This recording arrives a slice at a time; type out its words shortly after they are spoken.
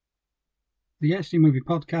The HD Movie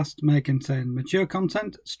Podcast may contain mature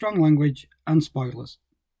content, strong language, and spoilers.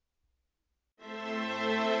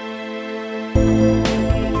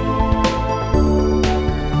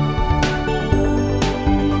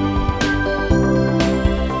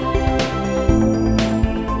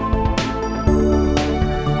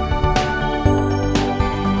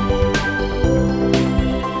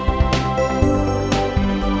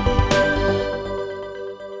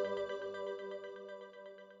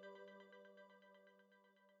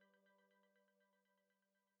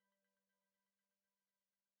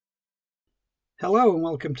 Hello and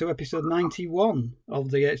welcome to episode 91 of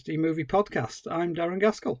the HD Movie Podcast. I'm Darren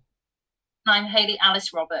Gaskell. I'm Hayley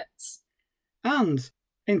Alice Roberts. And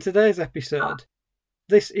in today's episode,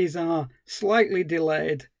 this is our slightly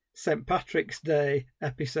delayed St. Patrick's Day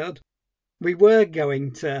episode. We were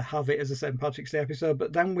going to have it as a St. Patrick's Day episode,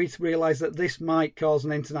 but then we realised that this might cause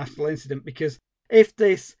an international incident, because if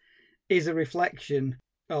this is a reflection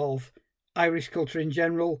of Irish culture in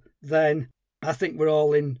general, then I think we're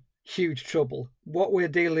all in huge trouble. What we're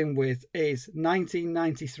dealing with is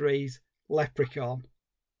 1993's Leprechaun.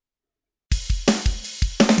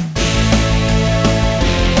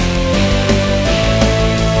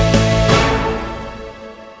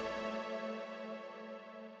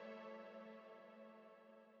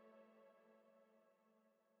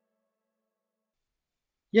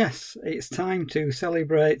 Yes, it's time to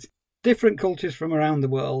celebrate different cultures from around the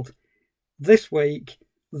world. This week,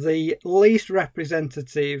 the least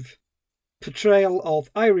representative portrayal of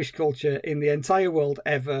Irish culture in the entire world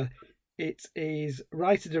ever. It is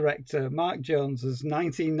writer-director Mark Jones's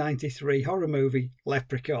 1993 horror movie,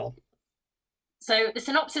 Leprechaun. So the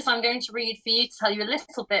synopsis I'm going to read for you to tell you a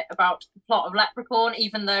little bit about the plot of Leprechaun,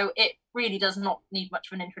 even though it really does not need much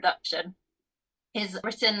of an introduction, is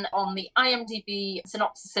written on the IMDb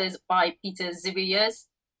synopsises by Peter Ziviyers.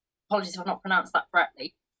 Apologies if I've not pronounced that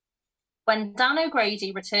correctly. When Dan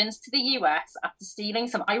O'Grady returns to the US after stealing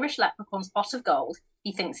some Irish leprechaun's pot of gold,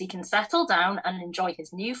 he thinks he can settle down and enjoy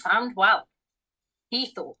his newfound wealth. He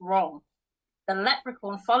thought wrong. The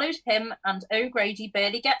leprechaun followed him, and O'Grady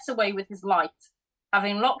barely gets away with his life,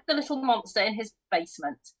 having locked the little monster in his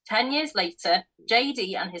basement. 10 years later,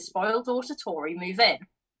 JD and his spoiled daughter Tori move in.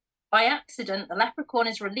 By accident, the leprechaun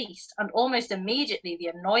is released, and almost immediately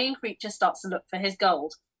the annoying creature starts to look for his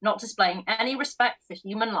gold, not displaying any respect for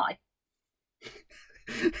human life.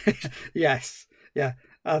 Yes,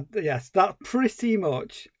 that pretty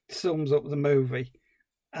much sums up the movie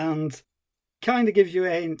and kind of gives you a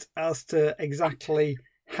hint as to exactly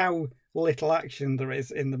how little action there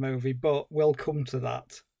is in the movie, but we'll come to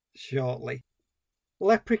that shortly.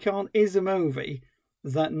 Leprechaun is a movie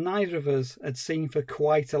that neither of us had seen for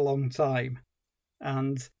quite a long time,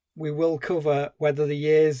 and we will cover whether the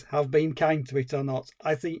years have been kind to it or not.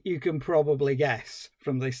 I think you can probably guess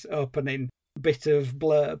from this opening bit of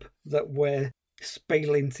blurb that we're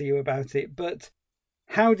spieling to you about it. But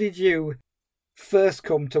how did you first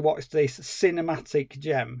come to watch this cinematic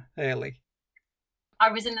gem, Hayley?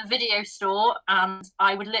 I was in the video store, and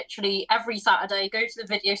I would literally every Saturday go to the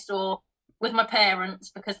video store with my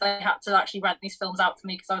parents, because they had to actually rent these films out for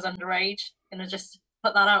me because I was underage. And I just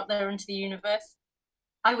put that out there into the universe.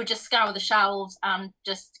 I would just scour the shelves and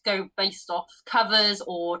just go based off covers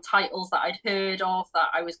or titles that I'd heard of that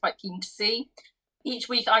I was quite keen to see. Each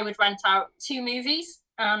week I would rent out 2 movies,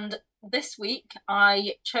 and this week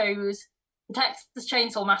I chose The Texas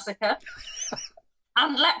Chainsaw Massacre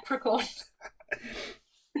and Leprechaun.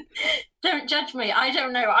 Don't judge me, I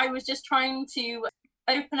don't know. I was just trying to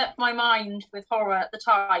open up my mind with horror at the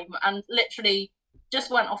time and literally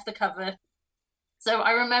just went off the cover. So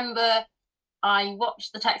I remember I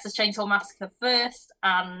watched The Texas Chainsaw Massacre first,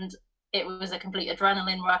 and it was a complete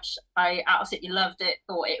adrenaline rush. I absolutely loved it,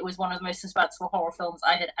 thought it was one of the most suspenseful horror films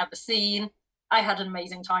I had ever seen. I had an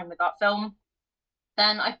amazing time with that film.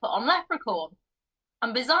 Then I put on Leprechaun,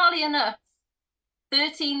 and bizarrely enough,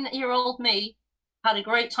 13-year-old me had a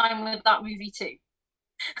great time with that movie too.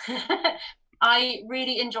 I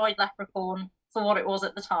really enjoyed Leprechaun for what it was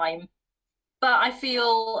at the time, but I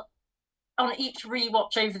feel on each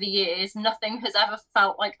rewatch over the years, nothing has ever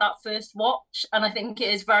felt like that first watch, and I think it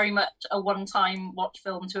is very much a one-time watch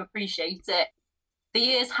film to appreciate it. The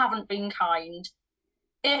years haven't been kind.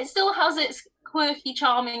 It still has its quirky,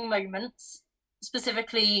 charming moments,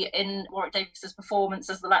 specifically in Warwick Davis's performance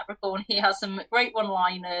as the Leprechaun. He has some great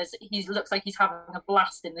one-liners. He looks like he's having a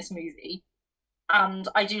blast in this movie. And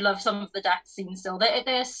I do love some of the death scenes still.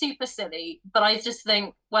 They're super silly, but I just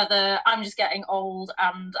think whether I'm just getting old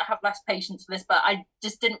and I have less patience for this, but I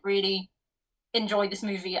just didn't really enjoy this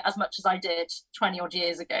movie as much as I did 20 odd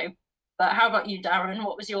years ago. But how about you, Darren?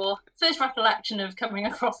 What was your first recollection of coming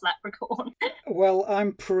across Leprechaun? Well,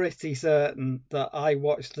 I'm pretty certain that I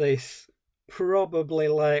watched this probably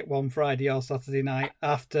late one Friday or Saturday night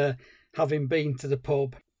after having been to the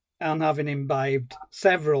pub and having imbibed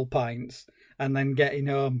several pints and then getting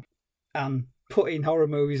home and putting horror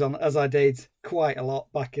movies on, as I did quite a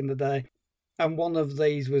lot back in the day. And one of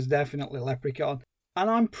these was definitely Leprechaun.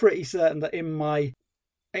 And I'm pretty certain that in my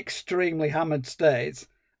extremely hammered state,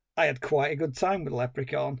 I had quite a good time with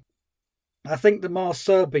Leprechaun. I think the more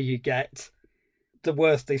sober you get, the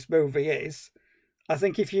worse this movie is. I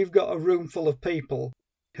think if you've got a room full of people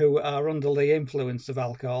who are under the influence of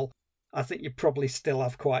alcohol, I think you probably still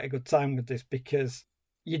have quite a good time with this because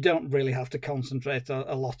you don't really have to concentrate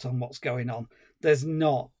a lot on what's going on. There's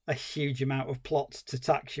not a huge amount of plot to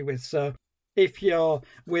tax you with. So if you're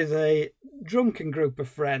with a drunken group of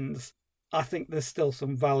friends, I think there's still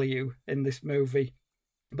some value in this movie.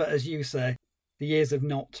 But as you say, the years have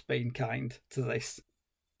not been kind to this.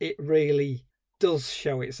 It really does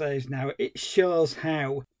show its age now. It shows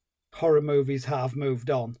how horror movies have moved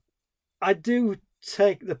on. I do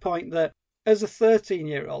take the point that as a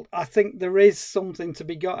 13-year-old, I think there is something to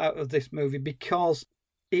be got out of this movie because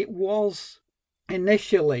it was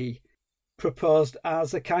initially proposed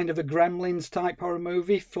as a kind of a Gremlins type horror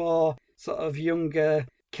movie for sort of younger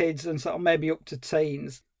kids and sort of maybe up to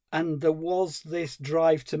teens. And there was this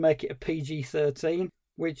drive to make it a PG-13,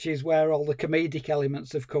 which is where all the comedic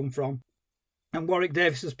elements have come from. And Warwick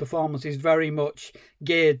Davis's performance is very much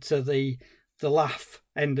geared to the laugh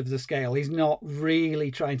end of the scale. He's not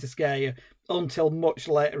really trying to scare you until much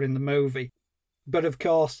later in the movie. But of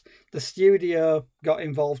course, the studio got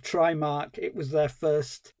involved, Trimark. It was their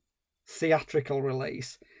first theatrical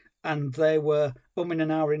release, and they were umming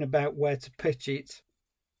and ahhing about where to pitch it.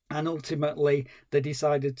 And ultimately, they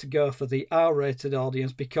decided to go for the R-rated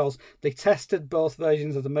audience because they tested both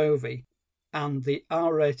versions of the movie, and the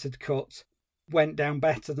R-rated cut went down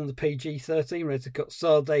better than the PG-13 rated cut.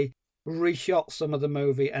 So they reshot some of the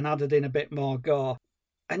movie and added in a bit more gore.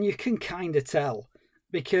 And you can kind of tell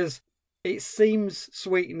because it seems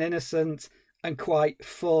sweet and innocent and quite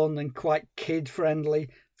fun and quite kid-friendly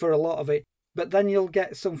for a lot of it. But then you'll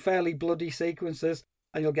get some fairly bloody sequences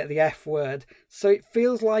and you'll get the F word. So it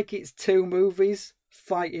feels like it's two movies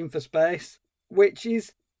fighting for space, which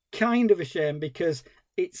is kind of a shame because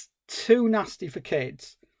it's too nasty for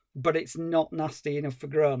kids, but it's not nasty enough for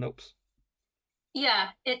grown-ups. Yeah,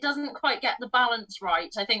 it doesn't quite get the balance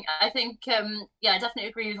right. I think, I definitely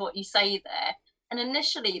agree with what you say there. And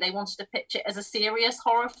initially, they wanted to pitch it as a serious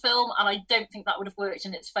horror film, and I don't think that would have worked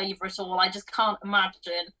in its favour at all. I just can't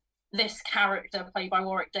imagine this character played by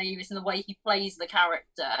Warwick Davis and the way he plays the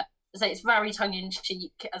character. I say it's very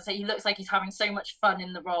tongue-in-cheek. I say he looks like he's having so much fun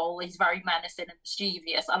in the role. He's very menacing and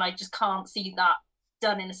mischievous, and I just can't see that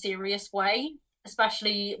done in a serious way,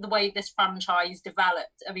 especially the way this franchise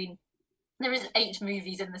developed. I mean, there is 8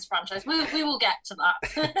 movies in this franchise. We will get to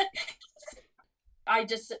that. I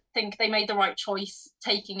just think they made the right choice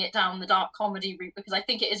taking it down the dark comedy route because I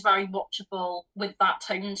think it is very watchable with that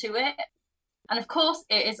tone to it. And of course,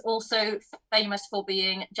 it is also famous for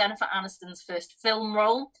being Jennifer Aniston's first film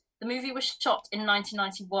role. The movie was shot in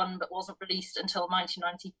 1991 but wasn't released until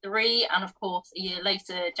 1993. And of course, a year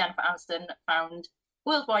later, Jennifer Aniston found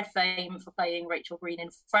worldwide fame for playing Rachel Green in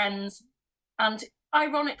Friends. And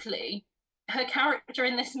ironically, her character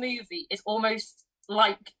in this movie is almost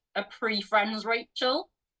like a pre-Friends Rachel.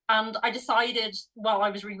 And I decided while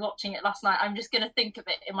I was rewatching it last night, I'm just going to think of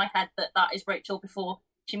it in my head that is Rachel before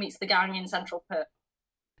she meets the gang in Central Perk.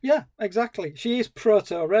 Yeah, exactly. She is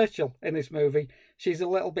proto-Rachel in this movie. She's a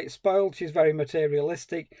little bit spoiled. She's very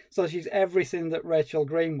materialistic. So she's everything that Rachel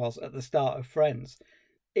Green was at the start of Friends.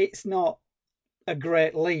 It's not a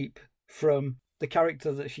great leap from the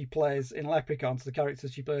character that she plays in Leprechaun to the character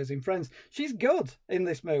she plays in Friends. She's good in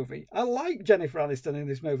this movie. I like Jennifer Aniston in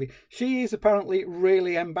this movie. She is apparently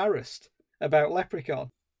really embarrassed about Leprechaun.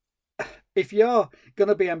 If you're going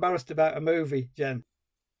to be embarrassed about a movie, Jen,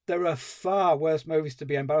 there are far worse movies to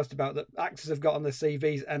be embarrassed about that actors have got on their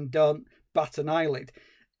CVs and don't bat an eyelid.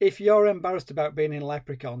 If you're embarrassed about being in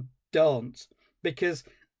Leprechaun, don't. Because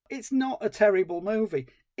it's not a terrible movie.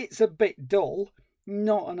 It's a bit dull.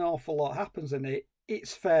 Not an awful lot happens in it.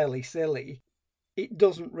 It's fairly silly. It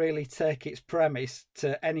doesn't really take its premise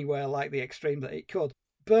to anywhere like the extreme that it could.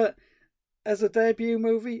 But as a debut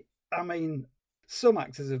movie, I mean, some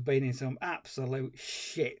actors have been in some absolute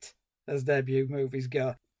shit as debut movies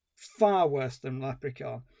go. Far worse than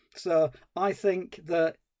Leprechaun. So I think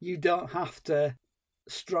that you don't have to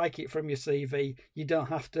strike it from your CV. You don't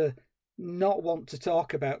have to not want to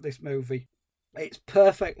talk about this movie. It's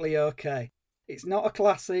perfectly okay. It's not a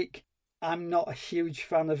classic. I'm not a huge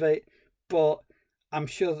fan of it, but I'm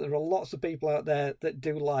sure there are lots of people out there that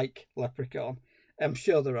do like Leprechaun. I'm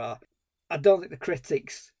sure there are. I don't think the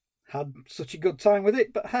critics had such a good time with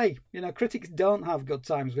it, but hey, critics don't have good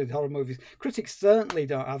times with horror movies. Critics certainly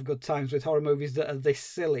don't have good times with horror movies that are this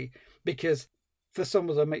silly, because for some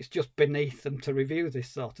of them it's just beneath them to review this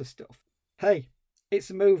sort of stuff. Hey, it's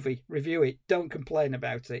a movie, review it, don't complain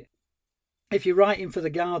about it. If you're writing for The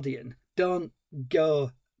Guardian, don't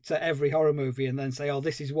go to every horror movie and then say, oh,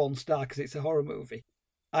 this is 1 star because it's a horror movie.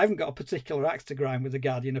 I haven't got a particular axe to grind with The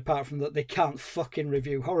Guardian apart from that they can't fucking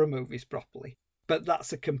review horror movies properly. But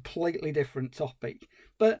that's a completely different topic.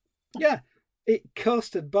 But yeah, it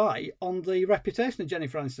coasted by on the reputation of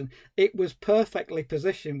Jennifer Aniston. It was perfectly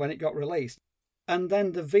positioned when it got released. And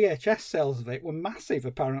then the VHS sales of it were massive,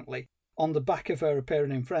 apparently, on the back of her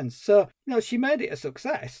appearing in Friends. So, she made it a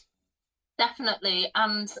success. Definitely,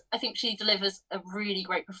 and I think she delivers a really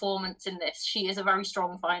great performance in this. She is a very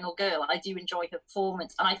strong final girl. I do enjoy her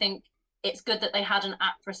performance, and I think it's good that they had an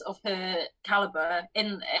actress of her caliber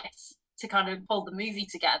in this to kind of hold the movie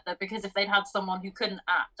together, because if they'd had someone who couldn't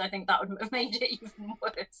act, I think that would have made it even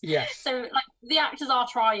worse. Yes. So, the actors are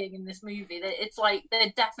trying in this movie. It's like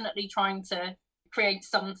they're definitely trying to create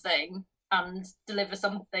something and deliver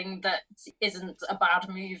something that isn't a bad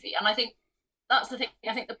movie. And I think that's the thing.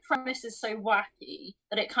 I think the premise is so wacky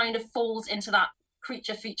that it kind of falls into that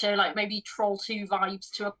creature feature, like maybe Troll 2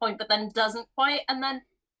 vibes to a point, but then doesn't quite. And then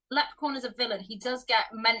Leprechaun as a villain, he does get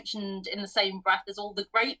mentioned in the same breath as all the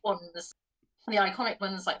great ones, the iconic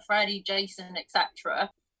ones like Freddy, Jason,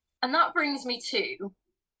 etc. And that brings me to,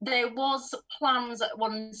 there was plans at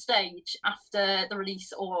one stage after the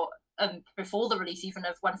release, or before the release even,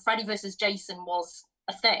 of when Freddy versus Jason was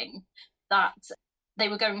a thing, that they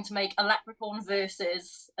were going to make a Leprechaun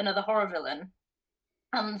versus another horror villain.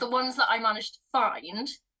 And the ones that I managed to find,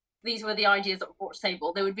 these were the ideas that were brought to the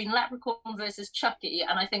table. There would have been Leprechaun versus Chucky,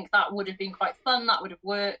 and I think that would have been quite fun. That would have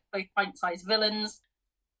worked, both pint-sized villains.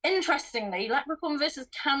 Interestingly, Leprechaun versus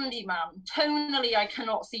Candyman, tonally I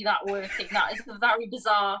cannot see that working. That is a very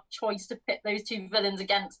bizarre choice to pit those two villains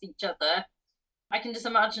against each other. I can just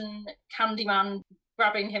imagine Candyman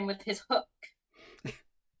grabbing him with his hook.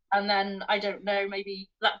 And then, I don't know, maybe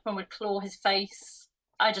Leprechaun would claw his face.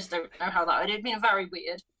 I just don't know how that would. It would have been very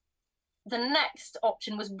weird. The next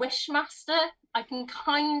option was Wishmaster. I can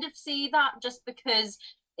kind of see that just because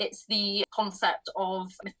it's the concept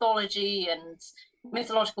of mythology and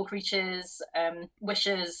mythological creatures,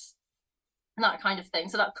 wishes, and that kind of thing.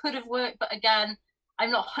 So that could have worked, but again,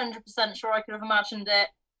 I'm not 100% sure I could have imagined it.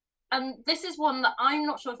 And this is one that I'm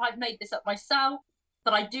not sure if I've made this up myself,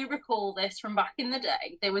 but I do recall this from back in the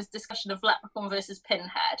day. There was discussion of Leprechaun versus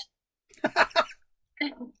Pinhead.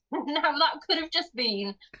 Now, that could have just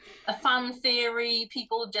been a fan theory,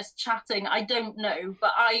 people just chatting, I don't know,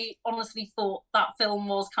 but I honestly thought that film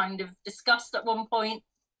was kind of discussed at one point.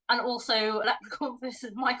 And also Leprechaun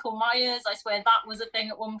versus Michael Myers, I swear that was a thing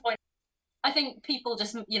at one point. I think people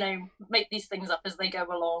just, make these things up as they go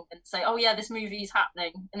along and say, oh yeah, this movie's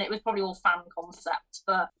happening. And it was probably all fan concepts,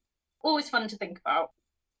 but always fun to think about.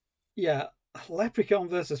 Yeah, Leprechaun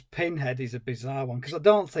versus Pinhead is a bizarre one, because I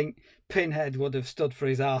don't think Pinhead would have stood for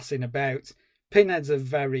his arse in about. Pinhead's a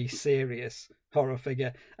very serious horror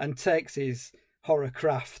figure and takes his horror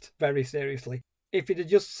craft very seriously. If you'd have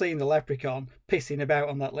just seen the Leprechaun pissing about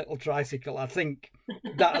on that little tricycle, I think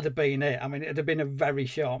that'd have been it. I mean, it'd have been a very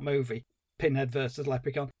short movie, Pinhead versus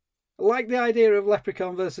Leprechaun. Like the idea of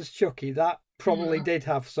Leprechaun versus Chucky, that probably did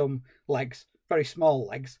have some legs. Very small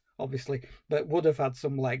legs, obviously, but would have had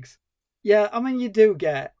some legs. Yeah, I mean, you do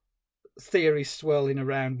get theories swirling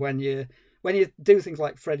around when you do things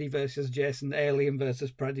like Freddy versus Jason, Alien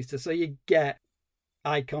versus Predator, so you get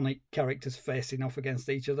iconic characters facing off against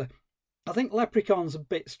each other. I think Leprechaun's a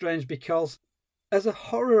bit strange because as a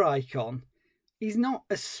horror icon, he's not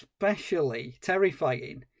especially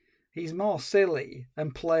terrifying. He's more silly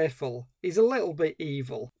and playful. He's a little bit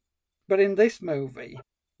evil. But in this movie,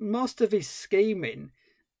 most of his scheming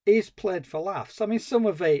is played for laughs. I mean, some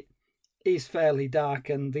of it is fairly dark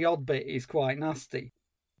and the odd bit is quite nasty.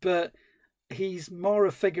 But he's more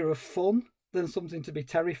a figure of fun than something to be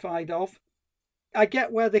terrified of. I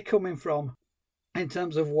get where they're coming from in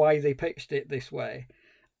terms of why they pitched it this way.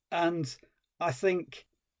 And I think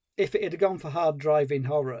if it had gone for hard driving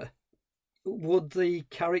horror, would the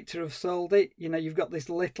character have sold it? You've got this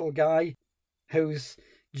little guy who's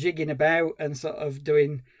jigging about and sort of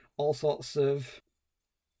doing all sorts of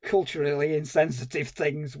culturally insensitive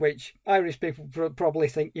things, which Irish people probably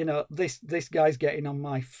think, this guy's getting on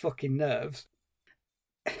my fucking nerves.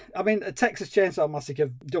 I mean, a Texas Chainsaw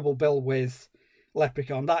Massacre double bill with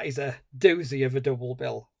Leprechaun, that is a doozy of a double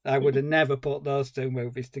bill. I would have never put those two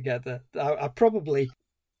movies together. I probably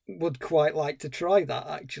would quite like to try that,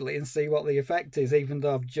 actually, and see what the effect is, even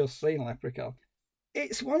though I've just seen Leprechaun.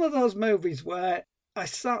 It's one of those movies where I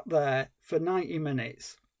sat there for 90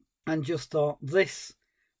 minutes and just thought, this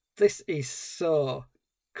is so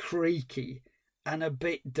creaky and a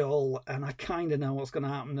bit dull, and I kind of know what's going to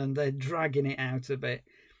happen, and they're dragging it out a bit.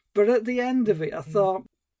 But at the end of it, I thought,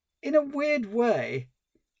 in a weird way,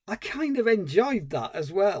 I kind of enjoyed that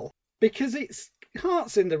as well, because its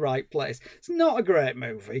heart's in the right place. It's not a great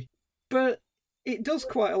movie, but it does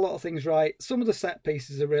quite a lot of things right. Some of the set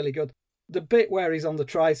pieces are really good. The bit where he's on the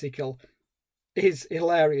tricycle is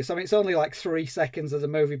hilarious. I mean, it's only like 3 seconds of the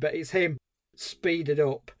movie, but it's him speeded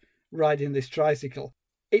up riding this tricycle.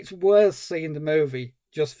 It's worth seeing the movie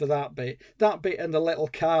just for that bit. That bit and the little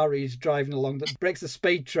car he's driving along that breaks the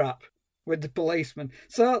speed trap with the policeman.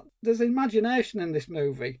 So there's imagination in this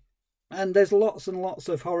movie. And there's lots and lots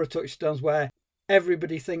of horror touchstones where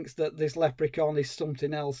everybody thinks that this leprechaun is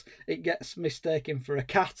something else. It gets mistaken for a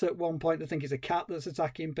cat at one point. They think it's a cat that's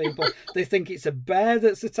attacking people. They think it's a bear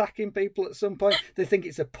that's attacking people at some point. They think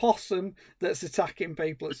it's a possum that's attacking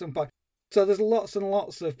people at some point. So there's lots and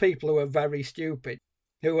lots of people who are very stupid,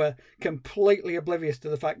 who are completely oblivious to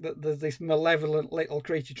the fact that there's this malevolent little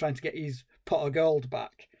creature trying to get his pot of gold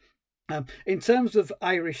back. In terms of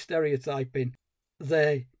Irish stereotyping,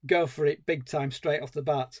 they go for it big time straight off the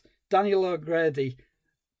bat. Daniel O'Grady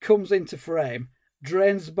comes into frame,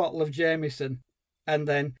 drains a bottle of Jameson, and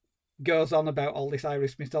then goes on about all this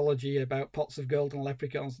Irish mythology about pots of gold and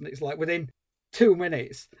leprechauns. And it's like within 2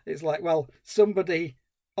 minutes, it's like, well, somebody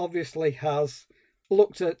obviously has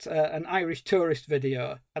looked at an Irish tourist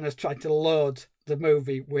video and has tried to load the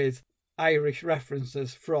movie with Irish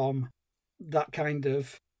references from that kind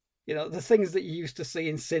of, the things that you used to see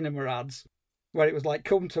in cinema ads, where it was like,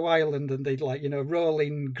 come to Ireland, and they'd like,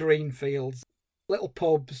 rolling green fields, little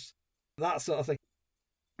pubs, that sort of thing.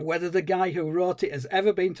 Whether the guy who wrote it has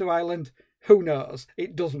ever been to Ireland, who knows?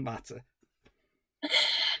 It doesn't matter.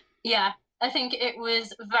 Yeah, I think it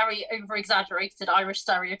was very over-exaggerated Irish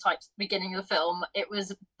stereotypes at the beginning of the film. It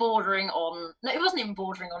was bordering on... No, it wasn't even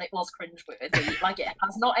bordering on, it was cringeworthy. Like, it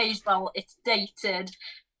has not aged well, it's dated.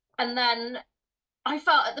 And then I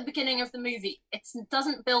felt at the beginning of the movie, it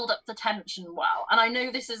doesn't build up the tension well. And I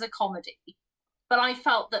know this is a comedy, but I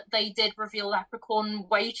felt that they did reveal Leprechaun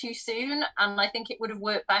way too soon. And I think it would have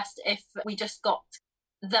worked best if we just got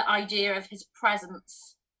the idea of his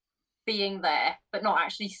presence being there, but not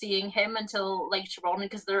actually seeing him until later on,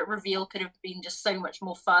 because the reveal could have been just so much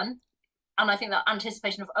more fun. And I think that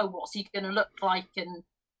anticipation of, what's he going to look like? And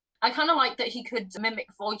I kind of like that he could mimic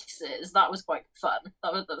voices. That was quite fun.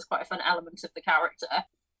 That was quite a fun element of the character.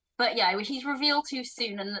 But yeah, he's revealed too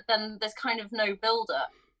soon, and then there's kind of no build-up.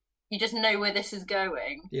 You just know where this is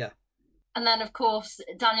going. Yeah. And then, of course,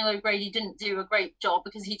 Daniel O'Grady didn't do a great job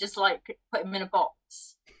because he just, put him in a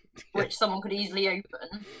box, which someone could easily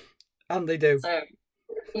open. And they do. So,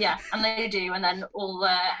 yeah, and they do, and then all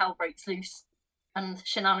hell breaks loose and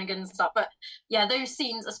shenanigans and stuff. But yeah, those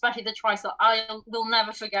scenes, especially the tricycle, I will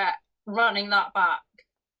never forget running that back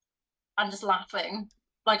and just laughing.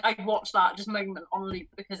 Like, I watched that just moment on loop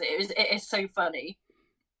because it is so funny.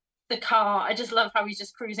 The car, I just love how he's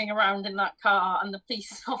just cruising around in that car, and the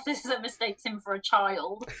police officer mistakes him for a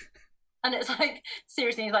child. And it's like,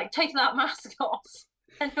 seriously, he's like, take that mask off.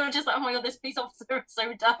 And you're just like, oh my god, this police officer is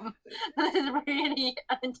so dumb. This is really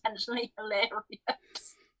unintentionally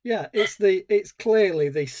hilarious. Yeah, it's clearly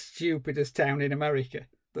the stupidest town in America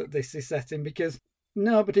that this is set in, because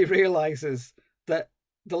nobody realises that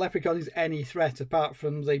the Leprechaun is any threat apart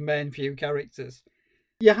from the main few characters.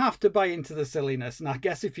 You have to buy into the silliness, and I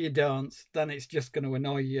guess if you don't, then it's just going to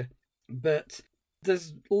annoy you. But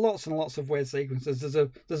there's lots and lots of weird sequences.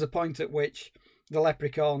 There's a point at which the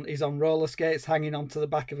Leprechaun is on roller skates hanging onto the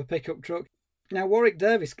back of a pickup truck. Now, Warwick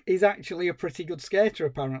Davis is actually a pretty good skater,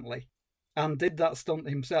 apparently, and did that stunt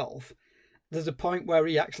himself. There's a point where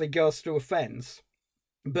he actually goes through a fence,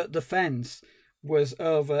 but the fence was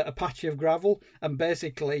over a patch of gravel, and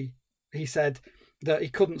basically he said that he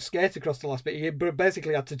couldn't skate across the last bit. He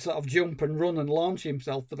basically had to sort of jump and run and launch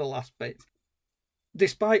himself for the last bit.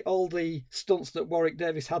 Despite all the stunts that Warwick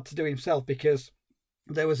Davis had to do himself, because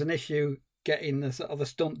there was an issue getting a sort of a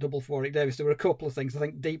stunt double for Warwick Davis. There were a couple of things. I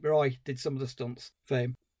think Deep Roy did some of the stunts for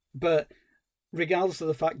him. But regardless of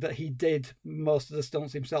the fact that he did most of the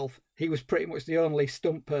stunts himself, he was pretty much the only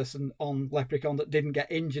stunt person on Leprechaun that didn't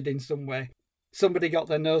get injured in some way. Somebody got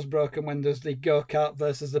their nose broken when there's the go-kart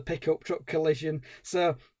versus the pickup truck collision.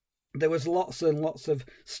 So there was lots and lots of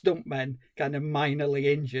stuntmen kind of minorly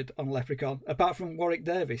injured on Leprechaun, apart from Warwick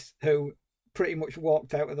Davis, who pretty much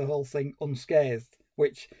walked out of the whole thing unscathed,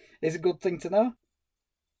 which is a good thing to know.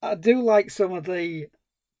 I do like some of the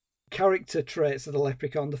character traits of the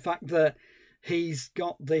Leprechaun, the fact that he's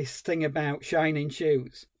got this thing about shining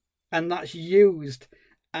shoes, and that's used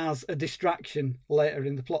as a distraction later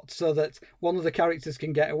in the plot so that one of the characters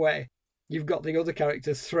can get away. You've got the other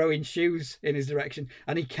characters throwing shoes in his direction,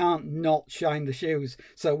 and he can't not shine the shoes.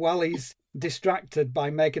 So while he's distracted by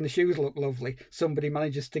making the shoes look lovely, somebody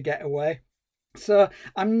manages to get away. So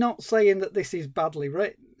I'm not saying that this is badly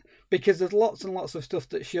written, because there's lots and lots of stuff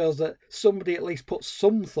that shows that somebody at least put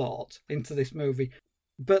some thought into this movie.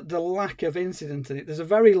 But the lack of incident in it, there's a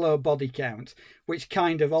very low body count, which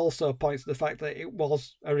kind of also points to the fact that it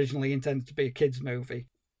was originally intended to be a kids' movie.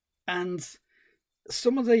 And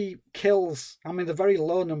some of the kills, I mean, the very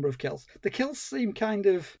low number of kills, the kills seem kind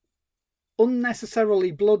of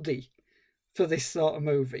unnecessarily bloody for this sort of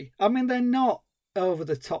movie. I mean, they're not over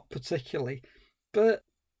the top particularly, but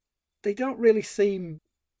they don't really seem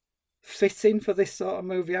fitting for this sort of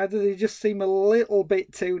movie either. They just seem a little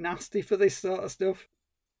bit too nasty for this sort of stuff.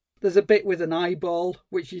 There's a bit with an eyeball,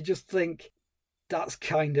 which you just think, that's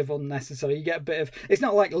kind of unnecessary. You get a bit of... It's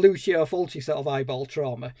not like Lucio Fulci sort of eyeball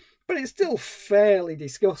trauma, but it's still fairly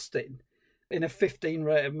disgusting in a 15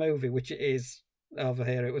 rated movie, which it is over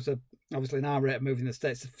here. It was obviously an R rated movie in the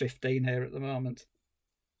States, of 15 here at the moment.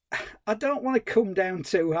 I don't want to come down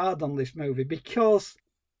too hard on this movie because,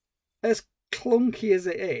 as clunky as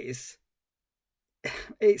it is,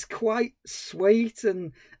 it's quite sweet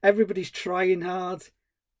and everybody's trying hard,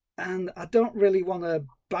 and I don't really want to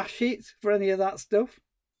bash it for any of that stuff.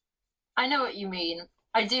 I know what you mean.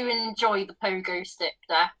 I do enjoy the pogo stick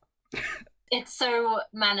there. It's so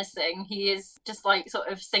menacing. He is just like sort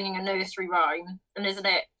of singing a nursery rhyme, and isn't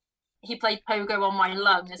it? He played pogo on my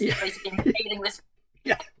lung as he's basically impaling this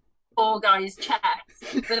poor guy's chest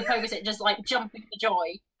with a pogo stick, just like jumping for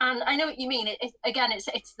joy. And I know what you mean.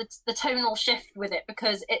 It's the tonal shift with it,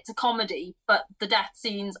 because it's a comedy, but the death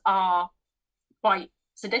scenes are quite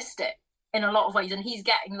sadistic in a lot of ways, and he's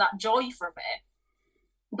getting that joy from it,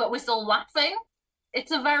 but we're still laughing.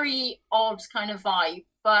 It's a very odd kind of vibe,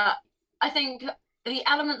 but I think the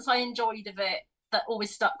elements I enjoyed of it that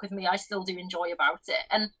always stuck with me, I still do enjoy about it.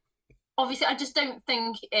 And obviously, I just don't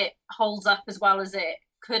think it holds up as well as it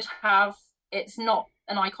could have. It's not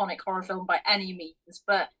an iconic horror film by any means,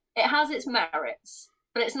 but it has its merits.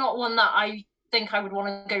 But it's not one that I think I would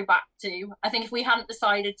want to go back to. I think if we hadn't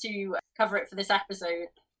decided to cover it for this episode,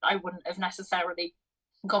 I wouldn't have necessarily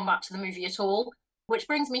gone back to the movie at all. Which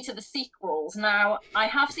brings me to the sequels. Now, I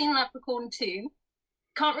have seen Leprechaun 2.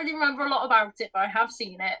 Can't really remember a lot about it, but I have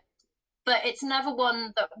seen it. But it's never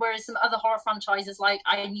one that, whereas some other horror franchises, like,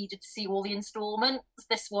 I needed to see all the installments,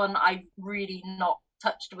 this one I've really not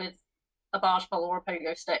touched with a barge pole or a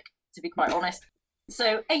pogo stick, to be quite honest.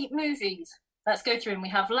 So 8 movies. Let's go through them. We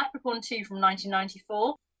have Leprechaun 2 from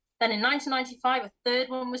 1994. Then in 1995, a third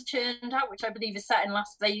one was churned out, which I believe is set in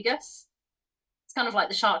Las Vegas. It's kind of like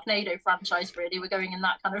the Sharknado franchise, really. We're going in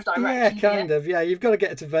that kind of direction. Yeah, kind of. Yeah, you've got to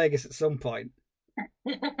get to Vegas at some point.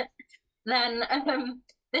 Then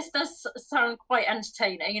this does sound quite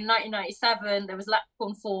entertaining. In 1997, there was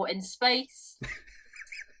Leprechaun 4 in space,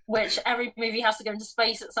 which every movie has to go into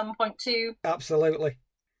space at some point too. Absolutely.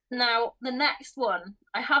 Now, the next one,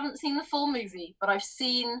 I haven't seen the full movie, but I've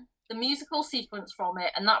seen the musical sequence from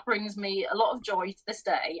it, and that brings me a lot of joy to this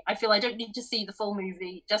day. I feel I don't need to see the full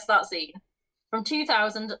movie, just that scene. From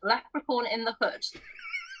 2000, Leprechaun in the Hood.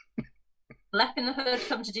 Lep in the Hood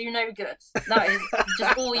come to do no good. That is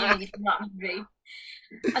just all you need from that movie.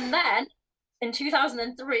 And then, in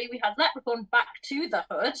 2003, we had Leprechaun Back to the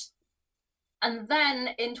Hood. And then,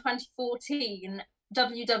 in 2014,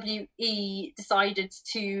 WWE decided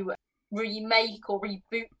to remake or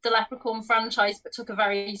reboot the Leprechaun franchise, but took a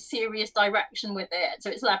very serious direction with it. So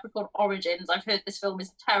it's Leprechaun Origins. I've heard this film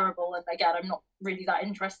is terrible, and again, I'm not really that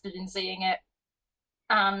interested in seeing it.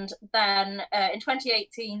 And then in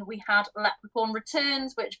 2018, we had Leprechaun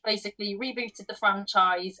Returns, which basically rebooted the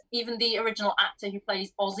franchise. Even the original actor who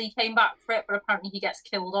plays Ozzy came back for it, but apparently he gets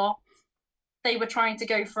killed off. They were trying to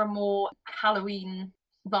go for a more Halloween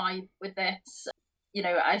vibe with this. You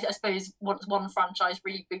know, I suppose once one franchise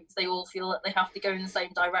reboots, they all feel that they have to go in the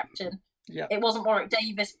same direction. Yeah. It wasn't Warwick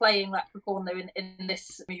Davis playing Leprechaun, though, in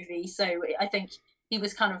this movie. So I think he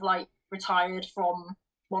was kind of like retired from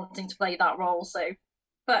wanting to play that role. So...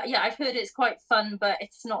 But yeah, I've heard it's quite fun, but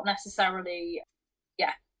it's not necessarily,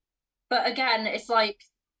 yeah. But again, it's like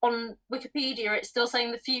on Wikipedia, it's still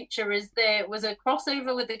saying the future is there was a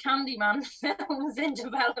crossover with the Candyman films in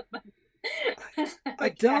development. I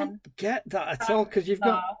don't get that at all, because you've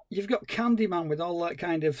got Candyman with all that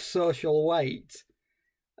kind of social weight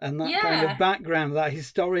and that kind of background, that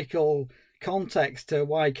historical context to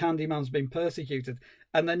why Candyman's been persecuted,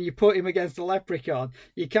 and then you put him against the Leprechaun.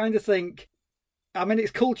 You kind of think, I mean,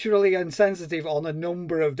 it's culturally insensitive on a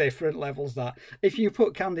number of different levels. That if you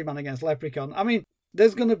put Candyman against Leprechaun, I mean,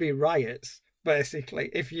 there's going to be riots, basically,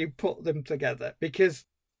 if you put them together, because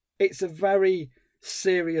it's a very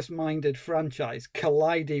serious-minded franchise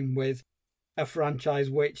colliding with a franchise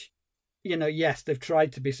which, you know, yes, they've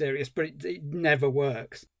tried to be serious, but it never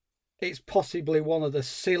works. It's possibly one of the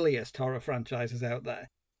silliest horror franchises out there,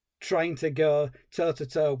 trying to go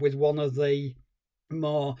toe-to-toe with one of the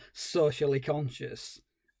more socially conscious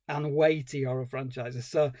and weighty horror franchises.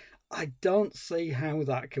 So I don't see how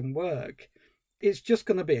that can work. It's just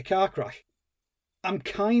going to be a car crash. I'm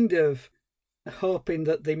kind of hoping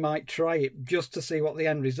that they might try it just to see what the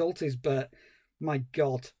end result is, but my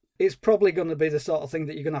God, it's probably going to be the sort of thing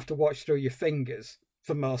that you're going to have to watch through your fingers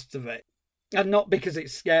for most of it. And not because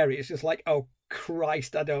it's scary, it's just like, oh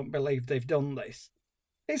Christ, I don't believe they've done this.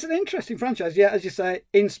 It's an interesting franchise. Yeah, as you say,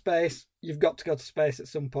 in space, you've got to go to space at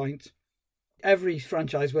some point. Every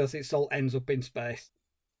franchise worth its salt ends up in space.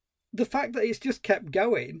 The fact that it's just kept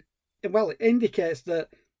going, well, it indicates that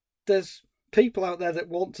there's people out there that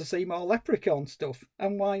want to see more Leprechaun stuff,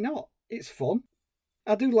 and why not? It's fun.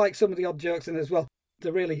 I do like some of the odd jokes in it as well.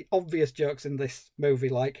 The really obvious jokes in this movie,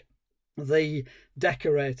 like the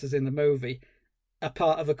decorators in the movie are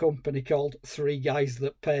part of a company called Three Guys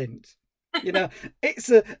That Paint. You know, it's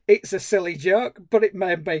a silly joke, but it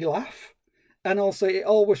made me laugh. And also, it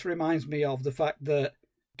always reminds me of the fact that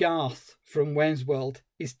Garth from Wayne's World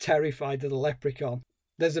is terrified of the Leprechaun.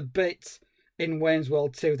 There's a bit in Wayne's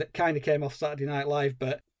World 2 that kind of came off Saturday Night Live,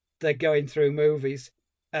 but they're going through movies,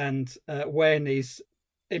 and Wayne is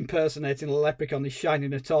impersonating the Leprechaun. He's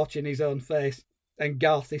shining a torch in his own face, and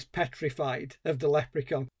Garth is petrified of the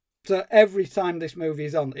Leprechaun. So every time this movie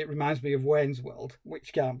is on, it reminds me of Wayne's World,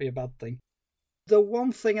 which can't be a bad thing. The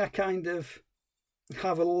one thing I kind of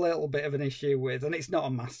have a little bit of an issue with, and it's not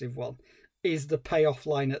a massive one, is the payoff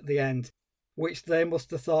line at the end, which they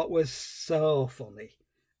must have thought was so funny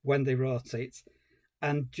when they wrote it,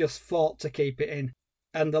 and just fought to keep it in.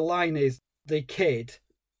 And the line is, the kid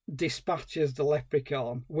dispatches the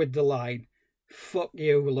Leprechaun with the line, "Fuck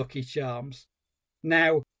you, Lucky Charms."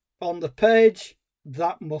 Now, on the page,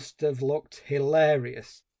 that must have looked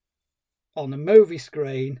hilarious. On a movie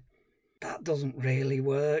screen, that doesn't really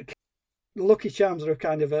work. Lucky Charms are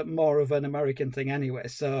kind of more of an American thing anyway,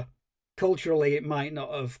 so culturally it might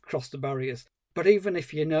not have crossed the barriers. But even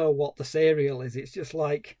if you know what the cereal is, it's just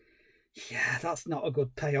like, yeah, that's not a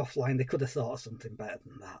good payoff line. They could have thought of something better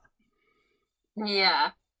than that.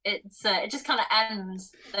 Yeah, it just kind of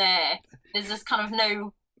ends there. There's just kind of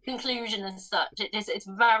no conclusion as such. It's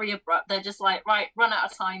very abrupt. They're just like, right, run out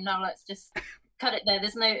of time now, let's just cut it there.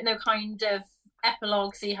 There's no kind of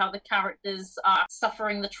epilogue, see how the characters are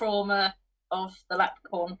suffering the trauma of the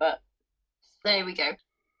Leprechaun, but there we go.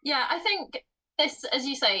 Yeah, I think this, as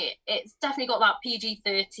you say, it's definitely got that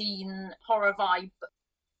PG-13 horror vibe,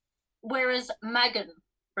 whereas Megan,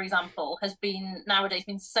 for example, has been nowadays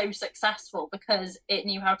been so successful because it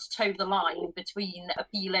knew how to toe the line between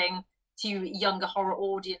appealing to younger horror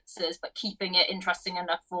audiences but keeping it interesting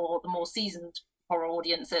enough for the more seasoned horror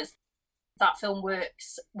audiences. That film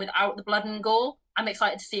works without the blood and gore. I'm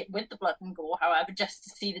excited to see it with the blood and gore, however, just to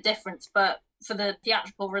see the difference. But for the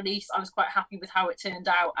theatrical release, I was quite happy with how it turned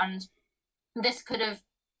out. And this could have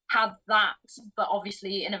had that, but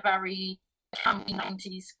obviously in a very campy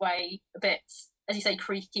 90s way, a bit, as you say,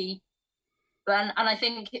 creaky. And I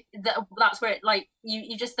think that's where it, like,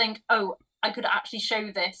 you just think, oh, I could actually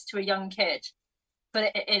show this to a young kid.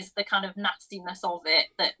 But it is the kind of nastiness of it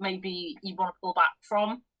that maybe you want to pull back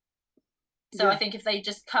from. So yeah. I think if they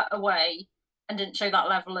just cut away and didn't show that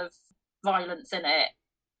level of violence in it,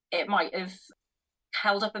 it might have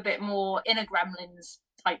held up a bit more in a Gremlins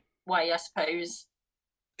type way, I suppose.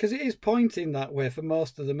 Because it is pointing that way for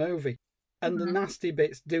most of the movie. And the nasty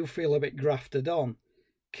bits do feel a bit grafted on.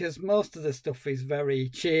 Because most of the stuff is very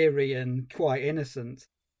cheery and quite innocent.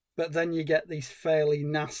 But then you get these fairly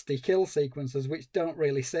nasty kill sequences which don't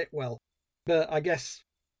really sit well. But I guess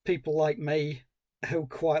people like me, who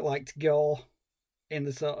quite liked gore in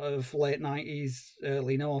the sort of late 90s,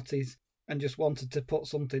 early noughties, and just wanted to put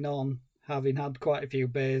something on, having had quite a few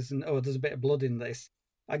beers and, oh, there's a bit of blood in this.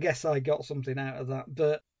 I guess I got something out of that.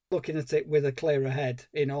 But looking at it with a clearer head,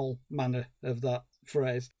 in all manner of that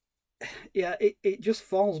phrase, yeah, it just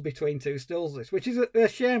falls between two stools, this, which is a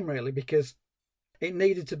shame, really, because it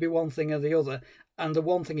needed to be one thing or the other. And the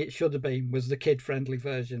one thing it should have been was the kid-friendly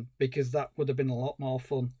version, because that would have been a lot more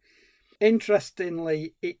fun.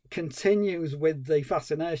 Interestingly, it continues with the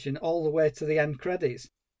fascination all the way to the end credits,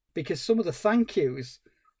 because some of the thank yous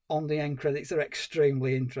on the end credits are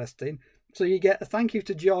extremely interesting. So you get a thank you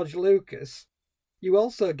to George Lucas. You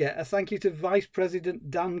also get a thank you to Vice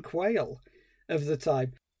President Dan Quayle of the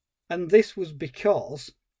time. And this was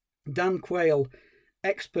because Dan Quayle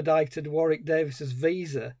expedited Warwick Davis's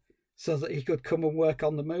visa so that he could come and work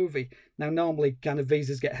on the movie. Now, normally kind of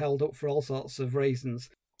visas get held up for all sorts of reasons,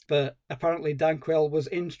 but apparently Dan Quayle was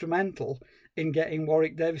instrumental in getting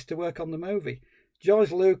Warwick Davis to work on the movie.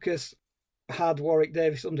 George Lucas had Warwick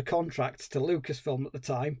Davis under contract to Lucasfilm at the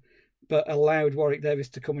time, but allowed Warwick Davis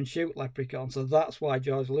to come and shoot Leprechaun, so that's why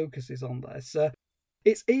George Lucas is on there. So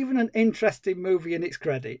it's even an interesting movie in its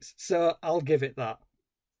credits, so I'll give it that.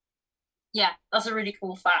 Yeah, that's a really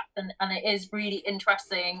cool fact, and it is really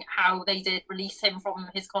interesting how they did release him from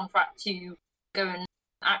his contract to go and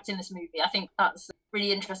act in this movie. I think that's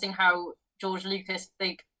really interesting how George Lucas,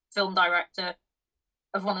 big film director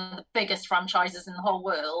of one of the biggest franchises in the whole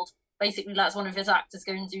world, basically lets one of his actors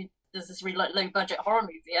go and do this really low budget horror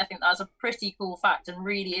movie. I think that's a pretty cool fact and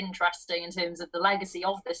really interesting in terms of the legacy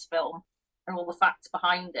of this film and all the facts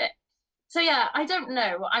behind it. So yeah, I don't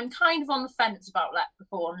know. I'm kind of on the fence about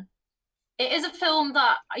Leprechaun. It is a film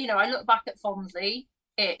that, you know, I look back at fondly.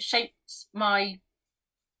 It shaped my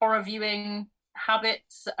horror viewing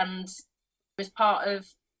habits and was part of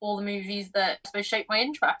all the movies that I suppose shaped my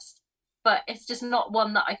interest. But it's just not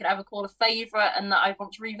one that I could ever call a favourite and that I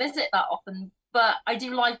want to revisit that often. But I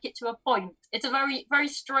do like it to a point. It's a very, very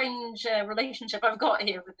strange relationship I've got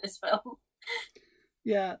here with this film.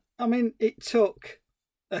 Yeah, I mean, it took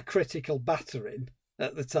a critical battering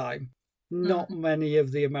at the time. Not many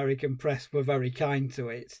of the American press were very kind to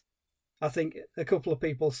it. I think a couple of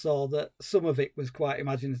people saw that some of it was quite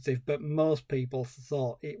imaginative, but most people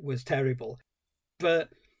thought it was terrible. But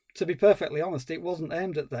to be perfectly honest, it wasn't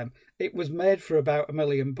aimed at them. It was made for about $1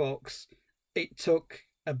 million. It took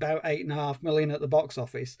about 8.5 million at the box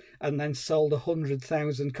office and then sold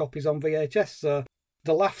 100,000 copies on VHS. So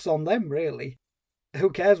the laugh's on them, really. Who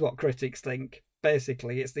cares what critics think?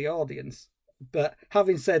 Basically, it's the audience. But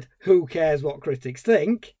having said who cares what critics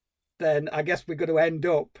think, then I guess we're going to end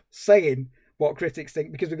up saying what critics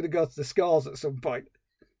think because we're going to go to the scores at some point.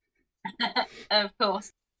 Of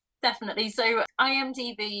course, definitely. So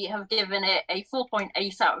IMDb have given it a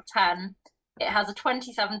 4.8 out of 10. It has a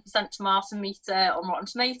 27% tomato meter on Rotten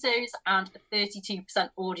Tomatoes and a 32%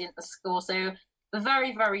 audience score. So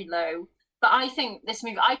very, very low. But I think this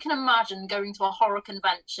movie, I can imagine going to a horror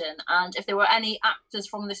convention and if there were any actors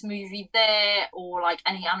from this movie there or like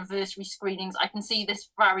any anniversary screenings, I can see this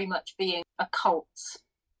very much being a cult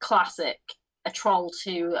classic, a Troll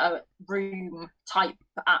to a Room type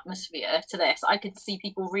atmosphere to this. I could see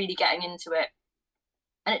people really getting into it.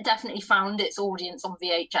 And it definitely found its audience on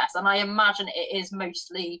VHS. And I imagine it is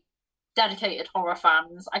mostly dedicated horror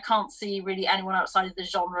fans. I can't see really anyone outside of the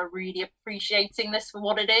genre really appreciating this for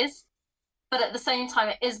what it is. But at the same time,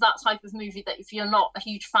 it is that type of movie that if you're not a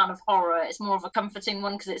huge fan of horror, it's more of a comforting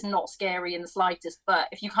one because it's not scary in the slightest. But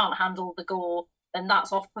if you can't handle the gore, then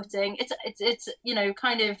that's off-putting. It's you know,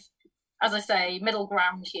 kind of, as I say, middle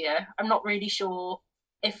ground here. I'm not really sure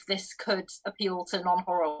if this could appeal to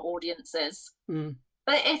non-horror audiences.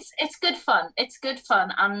 But it's good fun. It's good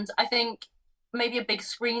fun. And I think maybe a big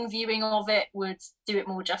screen viewing of it would do it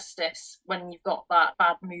more justice when you've got that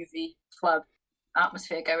bad movie club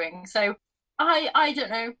atmosphere going. So I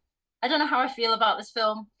don't know. I don't know how I feel about this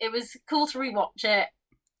film. It was cool to rewatch it.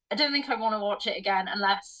 I don't think I want to watch it again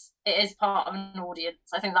unless it is part of an audience.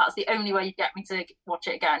 I think that's the only way you get me to watch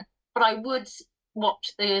it again. But I would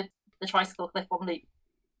watch the Tricycle Cliff on loop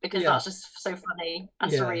because that's just so funny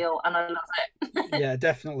and surreal, and I love it. Yeah,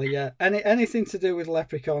 definitely. Yeah, anything to do with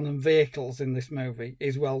Leprechaun and vehicles in this movie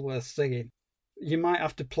is well worth seeing. You might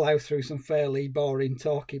have to plough through some fairly boring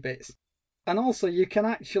talky bits, and also you can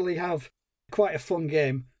actually have quite a fun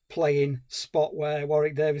game playing spot where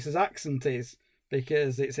Warwick Davis's accent is,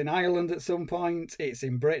 because it's in Ireland at some point, it's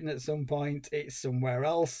in Britain at some point, it's somewhere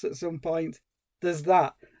else at some point. There's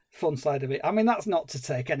that fun side of it. I mean, that's not to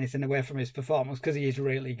take anything away from his performance because he is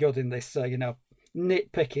really good in this. So, you know,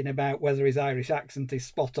 nitpicking about whether his Irish accent is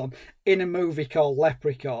spot on in a movie called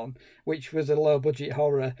Leprechaun, which was a low budget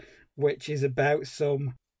horror, which is about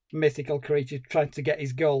some mythical creature trying to get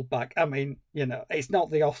his gold back. I mean, you know, it's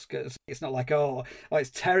not the Oscars. It's not like, oh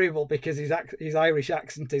it's terrible because his Irish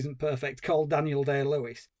accent isn't perfect. Call Daniel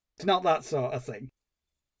Day-Lewis. It's not that sort of thing.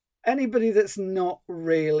 anybody that's not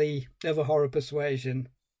really of a horror persuasion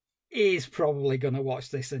is probably going to watch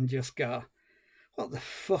this and just go, what the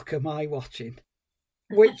fuck am I watching?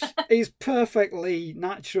 Which is perfectly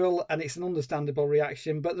natural and it's an understandable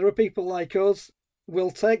reaction. But there are people like us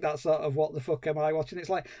will take that sort of what the fuck am I watching? It's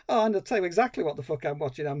like, oh, and I'll tell you exactly what the fuck I'm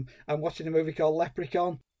watching. I'm watching a movie called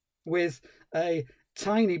Leprechaun with a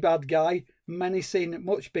tiny bad guy menacing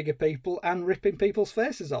much bigger people and ripping people's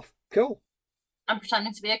faces off. Cool. I'm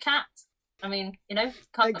pretending to be a cat. I mean,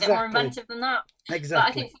 can't get more inventive than that. Exactly. But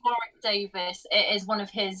I think for Warwick Davis, it is one of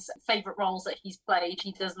his favourite roles that he's played.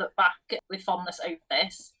 He does look back with fondness over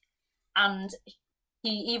this. And he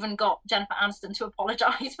even got Jennifer Aniston to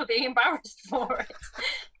apologise for being embarrassed for it.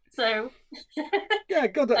 So yeah,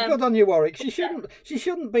 good on you, Warwick. She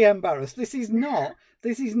shouldn't be embarrassed. This is not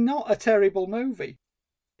a terrible movie.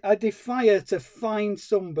 I defy her to find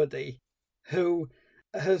somebody who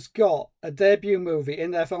has got a debut movie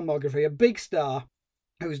in their filmography, a big star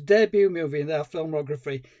whose debut movie in their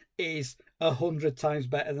filmography is 100 times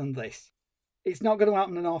better than this. It's not going to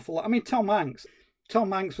happen an awful lot. I mean, Tom Hanks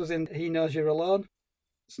was in He Knows You're Alone.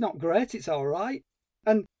 It's not great, it's all right.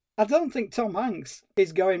 And I don't think Tom Hanks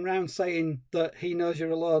is going round saying that He Knows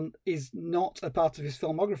You're Alone is not a part of his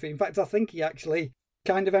filmography. In fact, I think he actually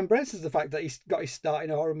kind of embraces the fact that he's got his start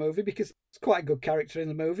in a horror movie because it's quite a good character in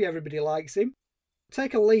the movie. Everybody likes him.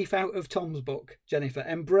 Take a leaf out of Tom's book, Jennifer.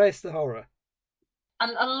 Embrace the horror.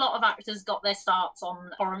 And a lot of actors got their starts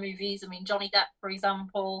on horror movies. I mean, Johnny Depp, for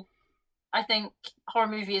example. I think horror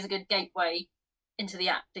movie is a good gateway into the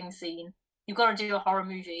acting scene. You've got to do a horror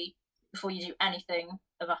movie before you do anything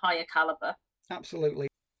of a higher calibre. Absolutely.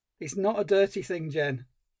 It's not a dirty thing, Jen.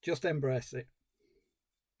 Just embrace it.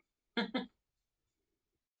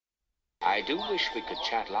 I do wish we could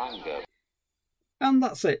chat longer. And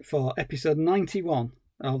that's it for episode 91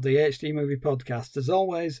 of the HD Movie Podcast. As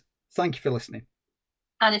always, thank you for listening.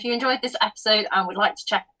 And if you enjoyed this episode and would like to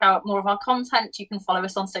check out more of our content, you can follow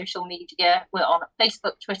us on social media. We're on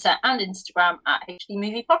Facebook, Twitter and Instagram at HD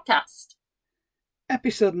Movie Podcast.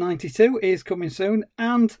 Episode 92 is coming soon,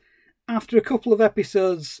 and after a couple of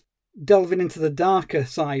episodes delving into the darker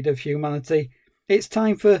side of humanity, it's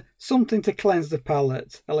time for something to cleanse the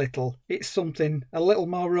palate a little. It's something a little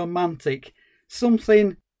more romantic,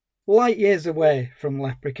 something light years away from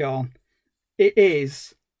Leprechaun. It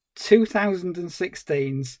is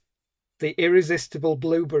 2016's The Irresistible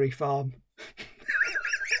Blueberry Farm.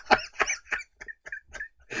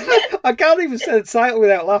 I can't even say the title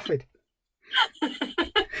without laughing.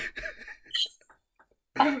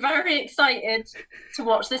 I'm very excited to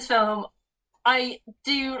watch this film. I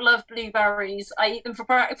do love blueberries. I eat them for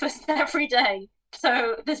breakfast every day.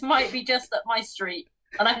 So this might be just up my street.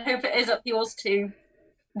 And I hope it is up yours too.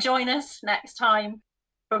 Join us next time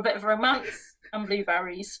for a bit of romance and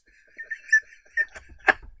blueberries.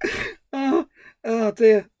 Oh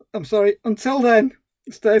dear. I'm sorry. Until then,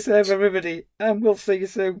 stay safe, everybody, and we'll see you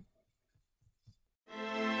soon.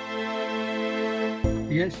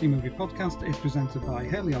 The HD Movie Podcast is presented by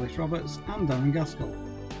Hayley Alice Roberts and Darren Gaskell.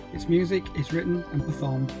 Its music is written and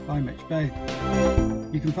performed by Mitch Bay.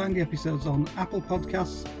 You can find the episodes on Apple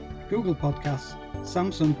Podcasts, Google Podcasts,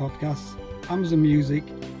 Samsung Podcasts, Amazon Music,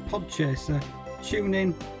 Podchaser,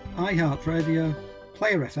 TuneIn, iHeartRadio,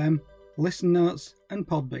 Player FM, Listen Notes and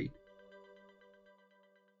Podbean.